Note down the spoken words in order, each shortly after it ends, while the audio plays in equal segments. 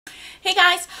Hey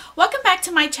guys, welcome back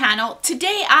to my channel.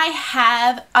 Today I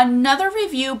have another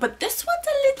review, but this one's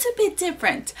a little bit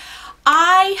different.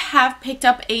 I have picked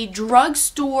up a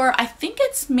drugstore, I think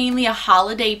it's mainly a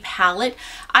holiday palette.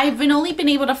 I've only been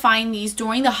able to find these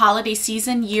during the holiday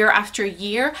season year after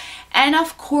year, and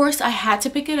of course I had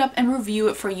to pick it up and review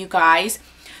it for you guys.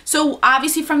 So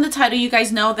obviously from the title you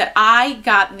guys know that I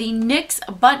got the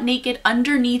NYX Butt Naked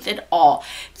Underneath It All.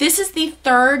 This is the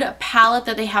third palette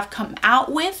that they have come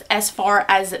out with as far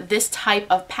as this type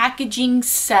of packaging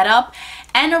setup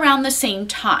and around the same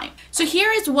time. So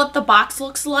here is what the box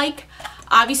looks like.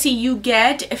 Obviously you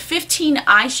get 15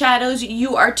 eyeshadows,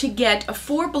 you are to get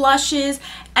 4 blushes,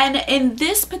 and in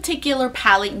this particular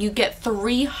palette you get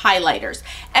 3 highlighters.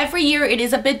 Every year it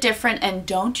is a bit different, and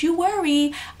don't you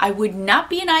worry, I would not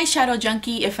be an eyeshadow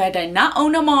junkie if I did not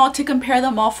own them all to compare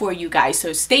them all for you guys.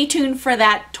 So stay tuned for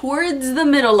that towards the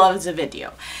middle of the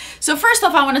video. So first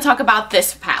off, I want to talk about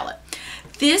this palette.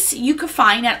 This you can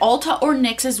find at Ulta or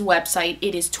NYX's website.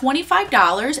 It is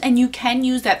 $25 and you can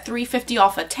use that $3.50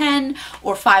 off of 10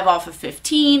 or 5 off of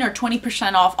 15 or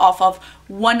 20% off of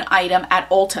one item at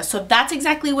Ulta. So that's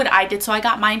exactly what I did. So I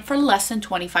got mine for less than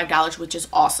 $25, which is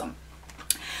awesome.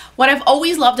 What I've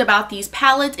always loved about these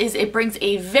palettes is it brings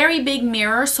a very big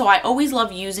mirror, so I always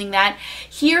love using that.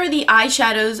 Here are the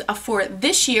eyeshadows for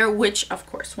this year, which of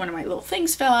course one of my little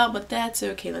things fell out, but that's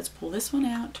okay. Let's pull this one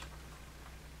out.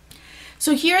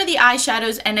 So here are the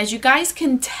eyeshadows, and as you guys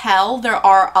can tell, there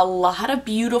are a lot of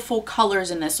beautiful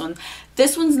colors in this one.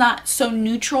 This one's not so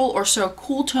neutral or so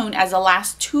cool tone as the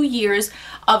last 2 years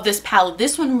of this palette.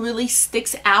 This one really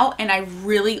sticks out, and I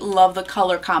really love the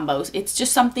color combos. It's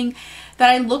just something that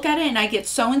I look at it and I get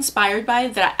so inspired by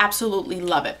it that I absolutely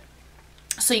love it.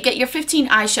 So you get your 15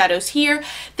 eyeshadows here.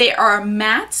 They are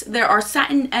mattes, there are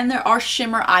satin, and there are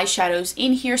shimmer eyeshadows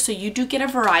in here, so you do get a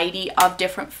variety of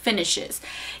different finishes.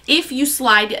 If you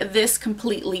slide this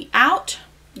completely out,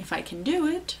 if I can do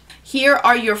it, here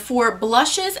are your 4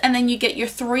 blushes, and then you get your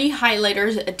 3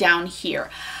 highlighters down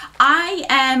here. I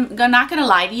am not gonna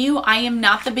lie to you, I am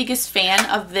not the biggest fan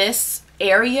of this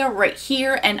area right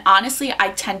here, and honestly I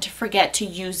tend to forget to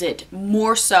use it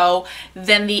more so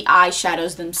than the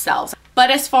eyeshadows themselves. But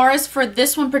as far as for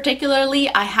this one particularly,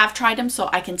 I have tried them, so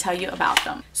I can tell you about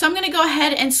them. So I'm going to go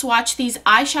ahead and swatch these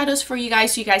eyeshadows for you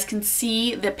guys so you guys can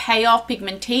see the payoff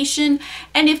pigmentation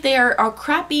and if they are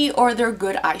crappy or they're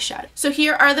good eyeshadows. So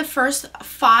here are the first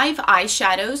 5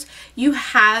 eyeshadows. You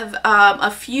have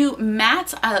a few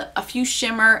mattes, a few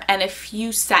shimmer, and a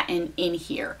few satin in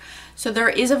here. So there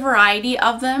is a variety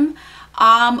of them.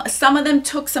 Some of them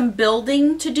took some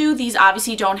building to do. These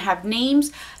obviously don't have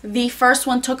names. The first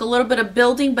one took a little bit of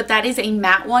building, but that is a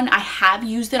matte one. I have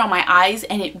used it on my eyes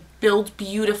and it builds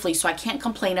beautifully, so I can't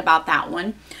complain about that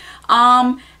one.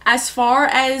 As far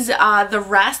as the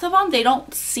rest of them, they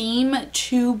don't seem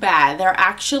too bad. They're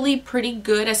actually pretty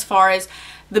good as far as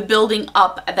the building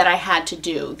up that I had to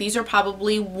do. These are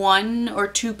probably 1 or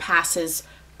 2 passes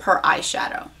per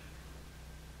eyeshadow.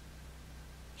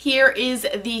 Here is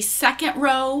the second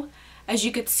row. As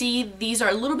you can see, these are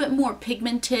a little bit more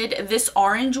pigmented. This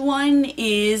orange one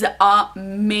is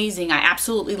amazing. I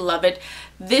absolutely love it.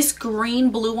 This green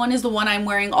blue one is the one I'm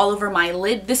wearing all over my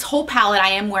lid. This whole palette I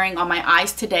am wearing on my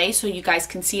eyes today, so you guys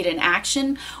can see it in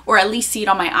action, or at least see it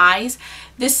on my eyes.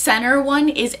 This center one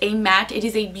is a matte. It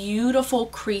is a beautiful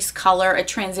crease color, a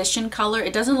transition color.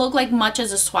 It doesn't look like much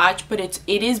as a swatch, but it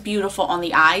is beautiful on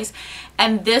the eyes.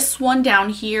 And this one down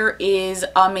here is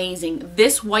amazing.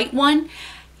 This white one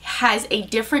has a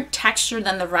different texture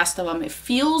than the rest of them. It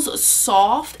feels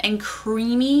soft and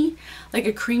creamy, like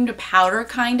a cream to powder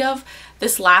kind of.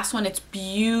 This last one, it's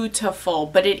beautiful,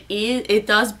 but it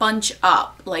does bunch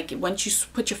up. Like once you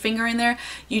put your finger in there,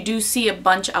 you do see it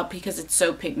bunch up because it's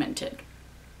so pigmented.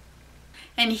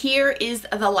 And here is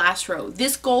the last row.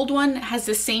 This gold one has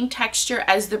the same texture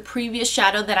as the previous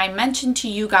shadow that I mentioned to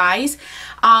you guys.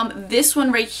 This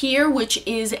one right here, which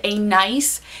is a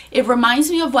nice, it reminds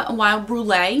me of Wild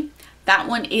Brulee. That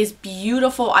one is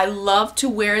beautiful. I love to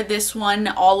wear this one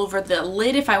all over the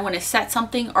lid if I want to set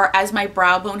something, or as my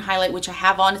brow bone highlight, which I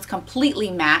have on. It's completely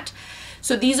matte.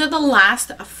 So these are the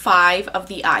last 5 of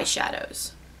the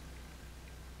eyeshadows.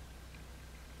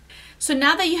 So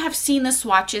now that you have seen the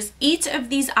swatches, each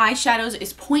of these eyeshadows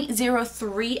is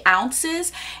 0.03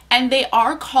 ounces, and they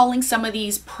are calling some of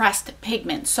these pressed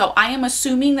pigments. So I am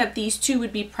assuming that these 2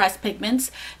 would be pressed pigments.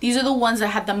 These are the ones that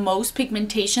have the most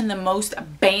pigmentation, the most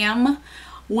bam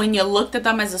when you looked at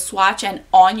them as a swatch and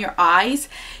on your eyes.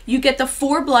 You get the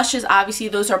 4 blushes, obviously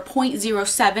those are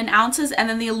 0.07 ounces, and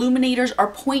then the illuminators are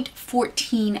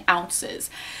 0.14 ounces.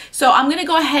 So I'm gonna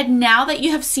go ahead, now that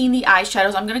you have seen the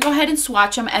eyeshadows, I'm gonna go ahead and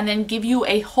swatch them and then give you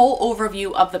a whole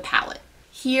overview of the palette.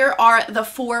 Here are the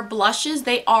 4 blushes.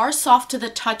 They are soft to the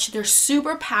touch, they're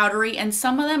super powdery, and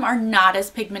some of them are not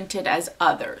as pigmented as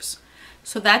others.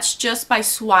 So that's just by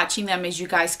swatching them, as you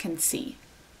guys can see.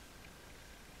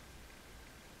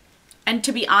 And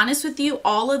to be honest with you,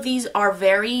 all of these are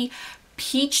very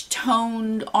peach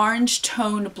toned, orange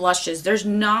toned blushes. There's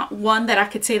not one that I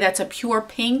could say that's a pure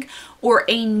pink or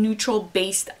a neutral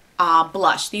based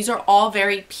blush. These are all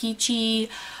very peachy,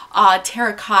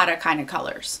 terracotta kind of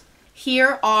colors.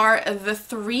 Here are the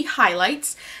 3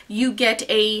 highlights. You get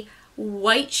a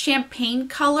white champagne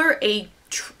color,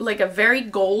 like a very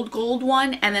gold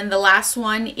one, and then the last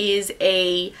one is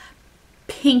a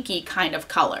pinky kind of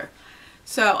color.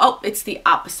 So, oh, it's the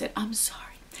opposite. I'm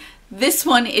sorry. This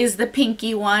one is the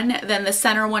pinky one, then the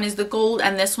center one is the gold,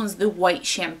 and this one's the white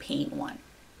champagne one.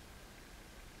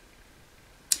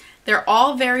 They're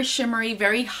all very shimmery,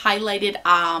 very highlighted,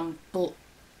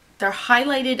 they're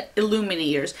highlighted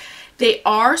illuminators. They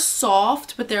are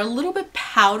soft, but they're a little bit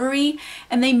powdery,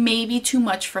 and they may be too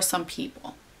much for some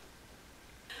people.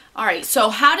 All right, so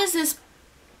how does this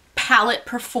palette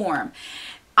perform?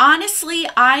 Honestly,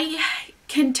 I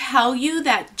can tell you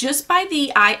that just by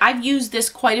the eye, I've used this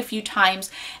quite a few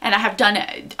times, and I have done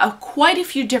quite a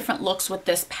few different looks with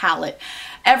this palette.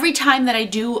 Every time that I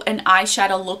do an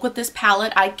eyeshadow look with this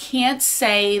palette, I can't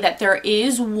say that there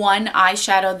is one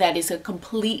eyeshadow that is a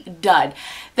complete dud.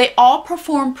 They all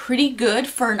perform pretty good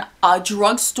for a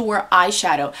drugstore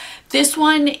eyeshadow. This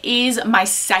one is my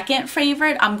second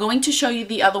favorite. I'm going to show you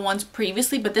the other ones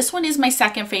previously, but this one is my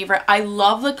second favorite. I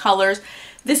love the colors.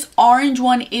 This orange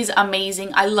one is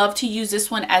amazing. I love to use this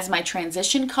one as my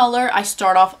transition color. I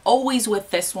start off always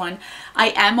with this one.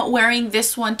 I am wearing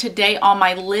this one today on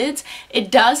my lids.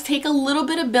 It does take a little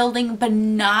bit of building, but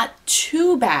not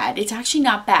too bad. It's actually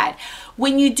not bad.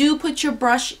 When you do put your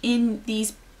brush in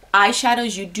these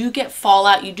eyeshadows, you do get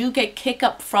fallout, you do get kick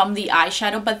up from the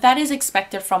eyeshadow, but that is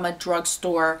expected from a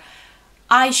drugstore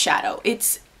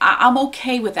eyeshadow. I'm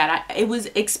okay with that. It was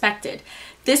expected.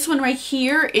 This one right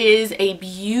here is a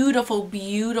beautiful,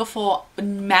 beautiful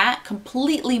matte,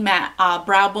 completely matte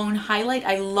brow bone highlight.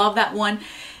 I love that one.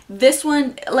 This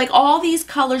one, like all these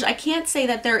colors, I can't say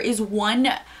that there is one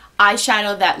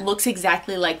eyeshadow that looks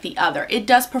exactly like the other. It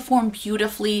does perform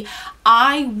beautifully.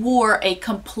 I wore a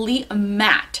complete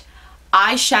matte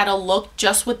eyeshadow look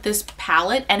just with this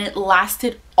palette, and it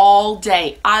lasted all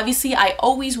day. Obviously, I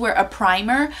always wear a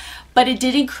primer, but it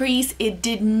didn't crease, it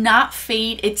did not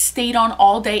fade, it stayed on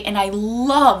all day, and I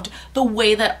loved the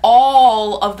way that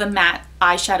all of the matte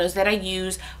eyeshadows that I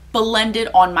use blended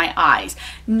on my eyes.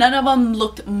 None of them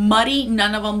looked muddy,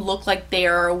 none of them looked like they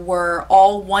were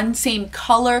all one same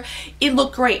color. It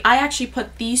looked great. I actually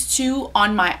put these 2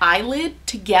 on my eyelid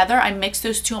together. I mixed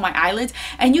those 2 on my eyelids,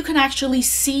 and you can actually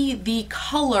see the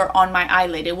color on my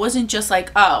eyelid. It wasn't just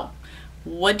like, oh,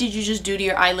 what did you just do to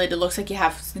your eyelid? It looks like you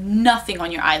have nothing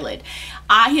on your eyelid.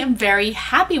 I am very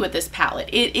happy with this palette.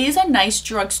 It is a nice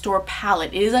drugstore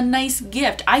palette. It is a nice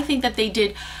gift. I think that they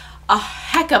did a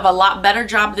heck of a lot better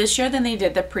job this year than they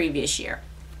did the previous year.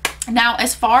 Now,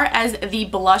 as far as the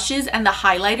blushes and the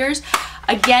highlighters,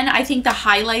 again, I think the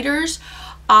highlighters,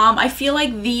 I feel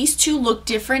like these 2 look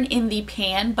different in the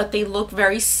pan, but they look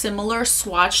very similar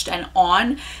swatched and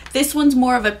on. This one's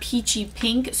more of a peachy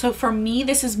pink, so for me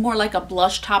this is more like a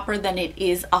blush topper than it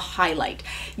is a highlight.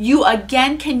 You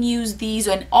again can use these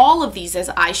and all of these as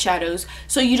eyeshadows,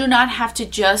 so you do not have to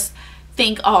just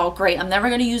think, oh great, I'm never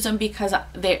going to use them because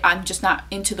I'm just not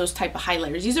into those type of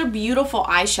highlighters. These are beautiful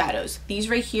eyeshadows. These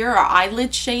right here, our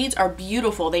eyelid shades, are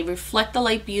beautiful. They reflect the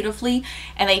light beautifully,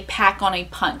 and they pack on a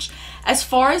punch. As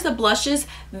far as the blushes,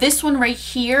 this one right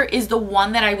here is the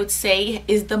one that I would say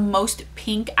is the most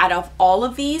pink out of all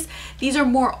of these. These are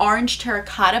more orange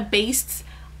terracotta based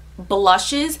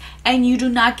blushes, and you do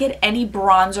not get any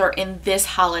bronzer in this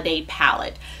holiday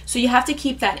palette, so you have to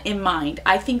keep that in mind.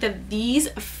 I think that these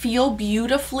feel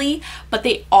beautifully, but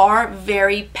they are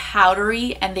very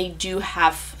powdery and they do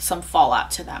have some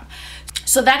fallout to them.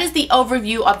 So that is the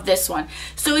overview of this one.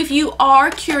 So if you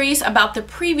are curious about the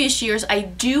previous years, I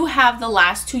do have the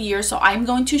last 2 years, so I'm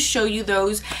going to show you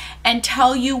those and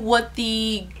tell you what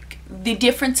the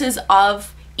differences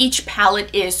of each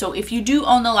palette is. So if you do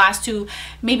own the last 2,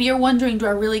 maybe you're wondering, do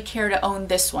I really care to own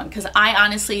this one? Because I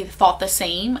honestly thought the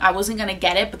same. I wasn't going to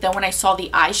get it, but then when I saw the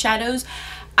eyeshadows,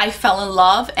 I fell in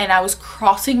love, and I was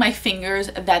crossing my fingers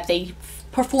that they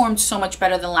performed so much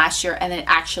better than last year, and it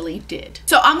actually did.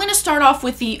 So I'm going to start off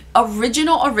with the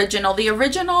original. The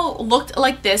original looked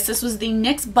like this. This was the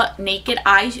NYX Butt Naked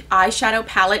eyeshadow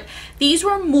palette. These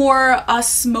were more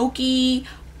smoky,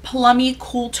 plummy,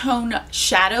 cool tone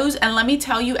shadows, and let me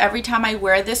tell you, every time I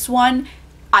wear this one,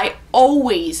 I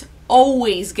always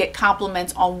get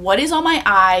compliments on what is on my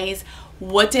eyes,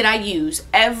 what did I use,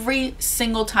 every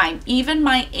single time. Even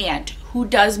my aunt, who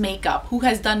does makeup, who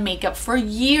has done makeup for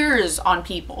years on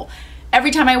people, every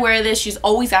time I wear this, she's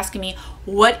always asking me,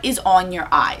 what is on your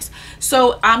eyes?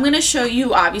 So I'm going to show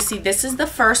you, obviously this is the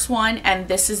first one and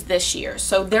this is this year.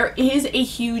 So there is a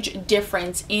huge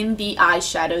difference in the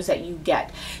eyeshadows that you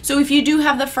get. So if you do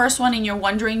have the first one and you're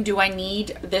wondering, do I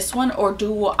need this one or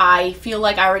do I feel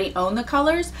like I already own the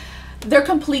colors? They're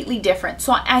completely different.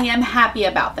 So I am happy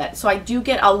about that. So I do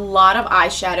get a lot of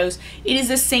eyeshadows. It is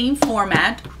the same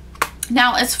format.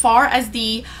 Now, as far as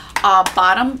the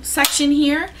bottom section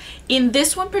here, in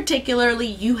this one particularly,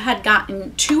 you had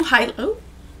gotten two wow.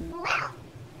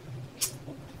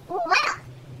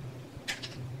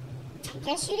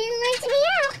 Guess you didn't like to be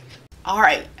out. All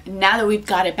right, now that we've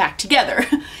got it back together.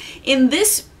 In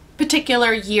this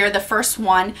particular year, the first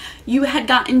one, you had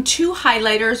gotten two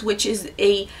highlighters, which is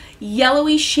a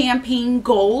yellowy champagne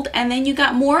gold, and then you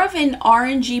got more of an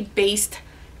orangey based,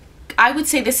 I would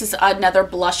say this is another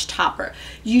blush topper.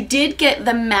 You did get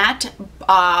the matte,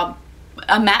 a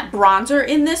matte bronzer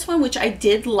in this one, which I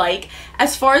did like.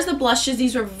 As far as the blushes,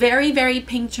 these were very, very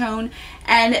pink tone,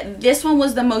 and this one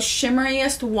was the most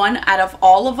shimmeriest one out of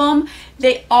all of them.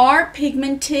 They are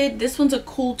pigmented. This one's a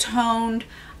cool toned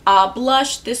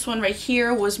blush. This one right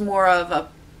here was more of a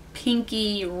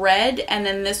pinky red, and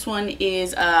then this one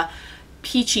is a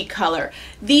peachy color.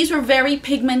 These were very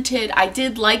pigmented. I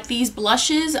did like these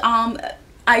blushes.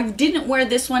 I didn't wear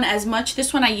this one as much.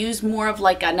 This one I used more of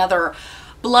like another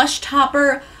blush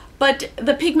topper, but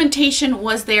the pigmentation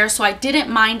was there, so I didn't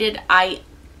mind it. I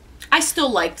still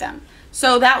like them.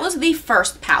 So that was the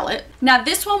first palette. Now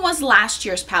this one was last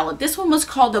year's palette. This one was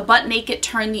called the Butt Naked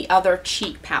Turn the Other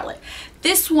Cheek palette.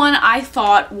 This one I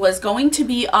thought was going to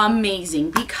be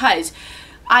amazing because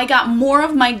I got more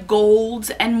of my golds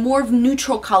and more of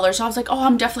neutral colors. So I was like, oh,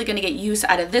 I'm definitely going to get use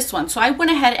out of this one. So I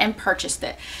went ahead and purchased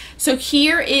it. So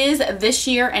here is this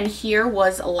year and here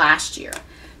was last year.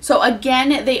 So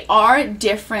again, they are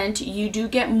different. You do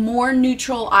get more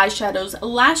neutral eyeshadows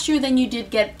last year than you did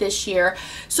get this year.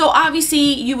 So obviously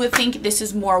you would think this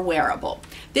is more wearable.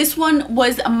 This one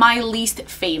was my least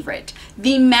favorite.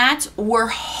 The mattes were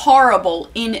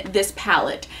horrible in this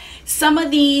palette. Some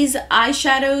of these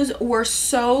eyeshadows were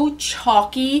so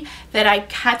chalky that I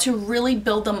had to really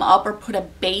build them up or put a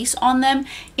base on them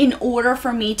in order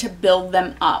for me to build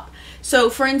them up.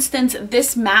 So for instance,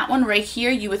 this matte one right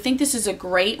here, you would think this is a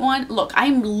great one. Look,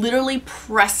 I'm literally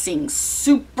pressing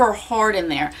super hard in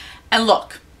there. And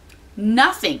look,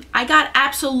 nothing. I got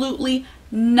absolutely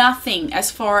nothing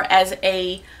as far as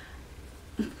any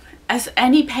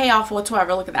payoff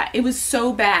whatsoever. Look at that. It was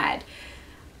so bad.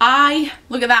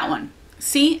 Look at that one.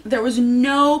 See, there was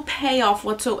no payoff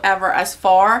whatsoever as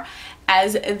far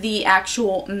as the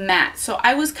actual matte. So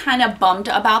I was kind of bummed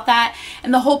about that.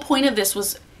 And the whole point of this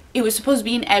was it was supposed to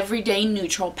be an everyday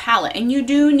neutral palette. And you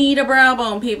do need a brow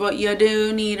bone, people. You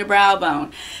do need a brow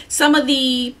bone. Some of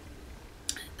the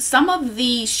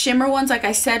shimmer ones, like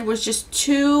I said, was just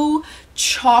too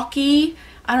chalky.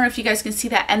 I don't know if you guys can see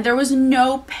that. And there was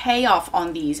no payoff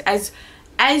on these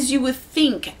as you would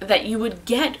think that you would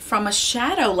get from a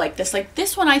shadow like this. Like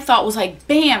this one I thought was like,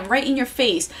 bam, right in your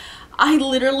face. I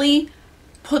literally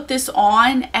put this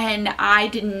on and I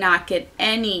did not get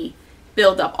any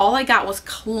buildup. All I got was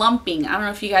clumping. I don't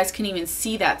know if you guys can even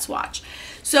see that swatch.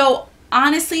 So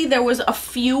honestly, there was a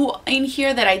few in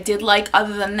here that I did like.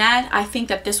 Other than that, I think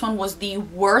that this one was the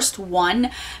worst one.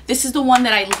 This is the one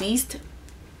that I least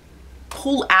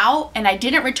pull out, and I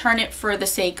didn't return it for the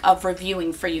sake of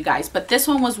reviewing for you guys, but this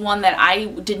one was one that I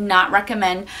did not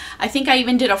recommend. I think I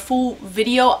even did a full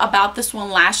video about this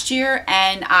one last year,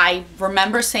 and I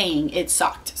remember saying it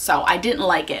sucked, so I didn't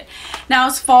like it. Now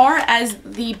as far as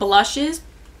the blushes,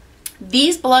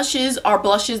 these blushes are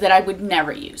blushes that I would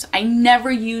never use. I never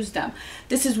use them.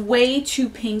 This is way too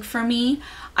pink for me.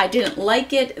 I didn't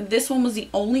like it. This one was the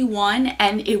only one,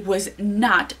 and it was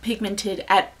not pigmented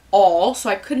at all, so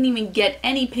I couldn't even get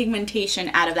any pigmentation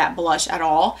out of that blush at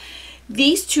all.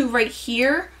 These two right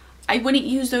here, I wouldn't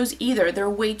use those either. They're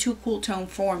way too cool tone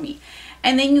for me.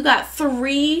 And then you got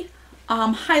three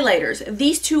highlighters.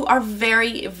 These two are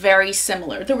very, very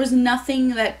similar. There was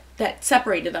nothing that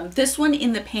separated them. This one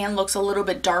in the pan looks a little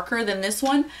bit darker than this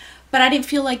one, but I didn't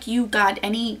feel like you got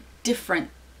any different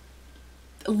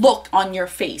look on your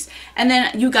face. And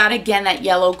then you got again that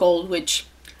yellow gold, which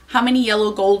how many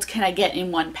yellow golds can I get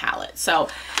in one palette? So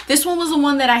this one was the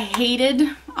one that I hated.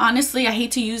 Honestly, I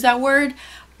hate to use that word,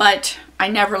 but I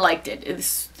never liked it.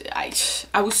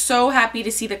 I was so happy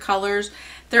to see the colors.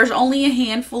 There's only a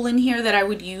handful in here that I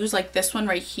would use, like this one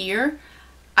right here.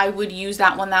 I would use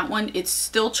that one. It's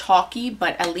still chalky,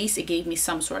 but at least it gave me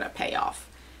some sort of payoff.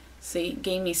 See, it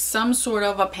gave me some sort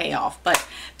of a payoff, but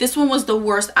this one was the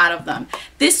worst out of them.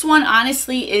 This one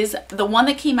honestly is the one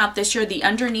that came out this year. The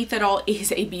underneath it all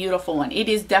is a beautiful one. It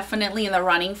is definitely in the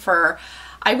running for,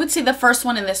 I would say the first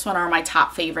one and this one are my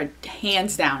top favorite,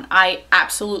 hands down. I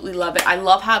absolutely love it. I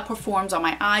love how it performs on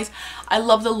my eyes. I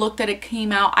love the look that it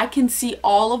came out. I can see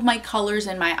all of my colors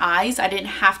in my eyes. I didn't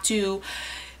have to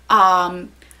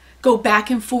go back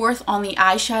and forth on the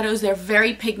eyeshadows. They're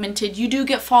very pigmented. You do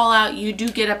get fallout. You do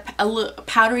get a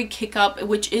powdery kick up,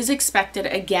 which is expected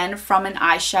again from an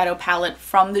eyeshadow palette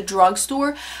from the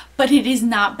drugstore, but it is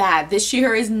not bad. This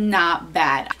year is not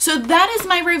bad. So that is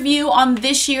my review on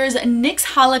this year's NYX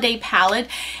holiday palette.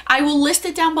 I will list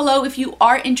it down below if you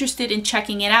are interested in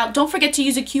checking it out. Don't forget to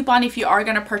use a coupon if you are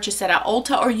going to purchase it at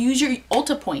Ulta, or use your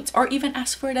Ulta points, or even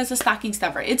ask for it as a stocking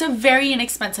stuffer. It's a very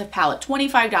inexpensive palette,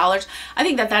 $25. I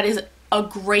think that is a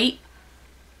great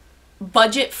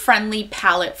budget-friendly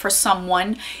palette for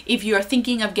someone if you're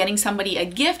thinking of getting somebody a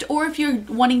gift, or if you're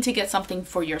wanting to get something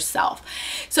for yourself.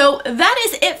 So that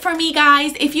is it for me,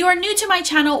 guys. If you are new to my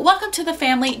channel, welcome to the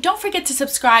family. Don't forget to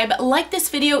subscribe, like this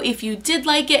video if you did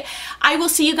like it. I will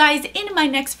see you guys in my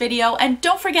next video, and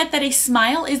don't forget that a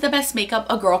smile is the best makeup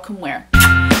a girl can wear.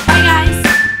 Bye, guys.